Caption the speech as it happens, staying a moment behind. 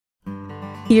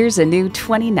Here's a new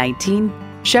 2019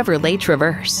 Chevrolet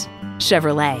Traverse.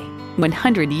 Chevrolet,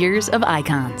 100 years of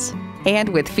icons. And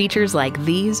with features like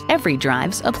these, every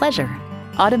drive's a pleasure.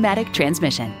 Automatic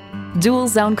transmission, dual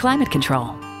zone climate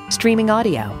control, streaming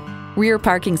audio, rear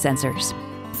parking sensors,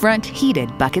 front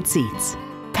heated bucket seats,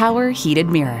 power heated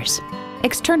mirrors,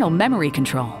 external memory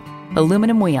control,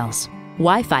 aluminum wheels,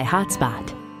 Wi-Fi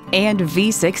hotspot, and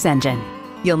V6 engine.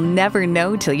 You'll never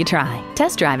know till you try.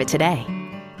 Test drive it today.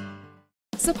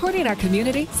 Supporting our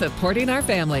community, supporting our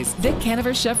families. Vic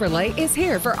Canaver Chevrolet is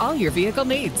here for all your vehicle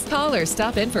needs. Call or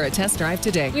stop in for a test drive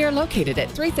today. We are located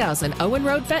at 3000 Owen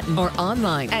Road, Fenton, or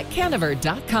online at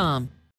canaver.com.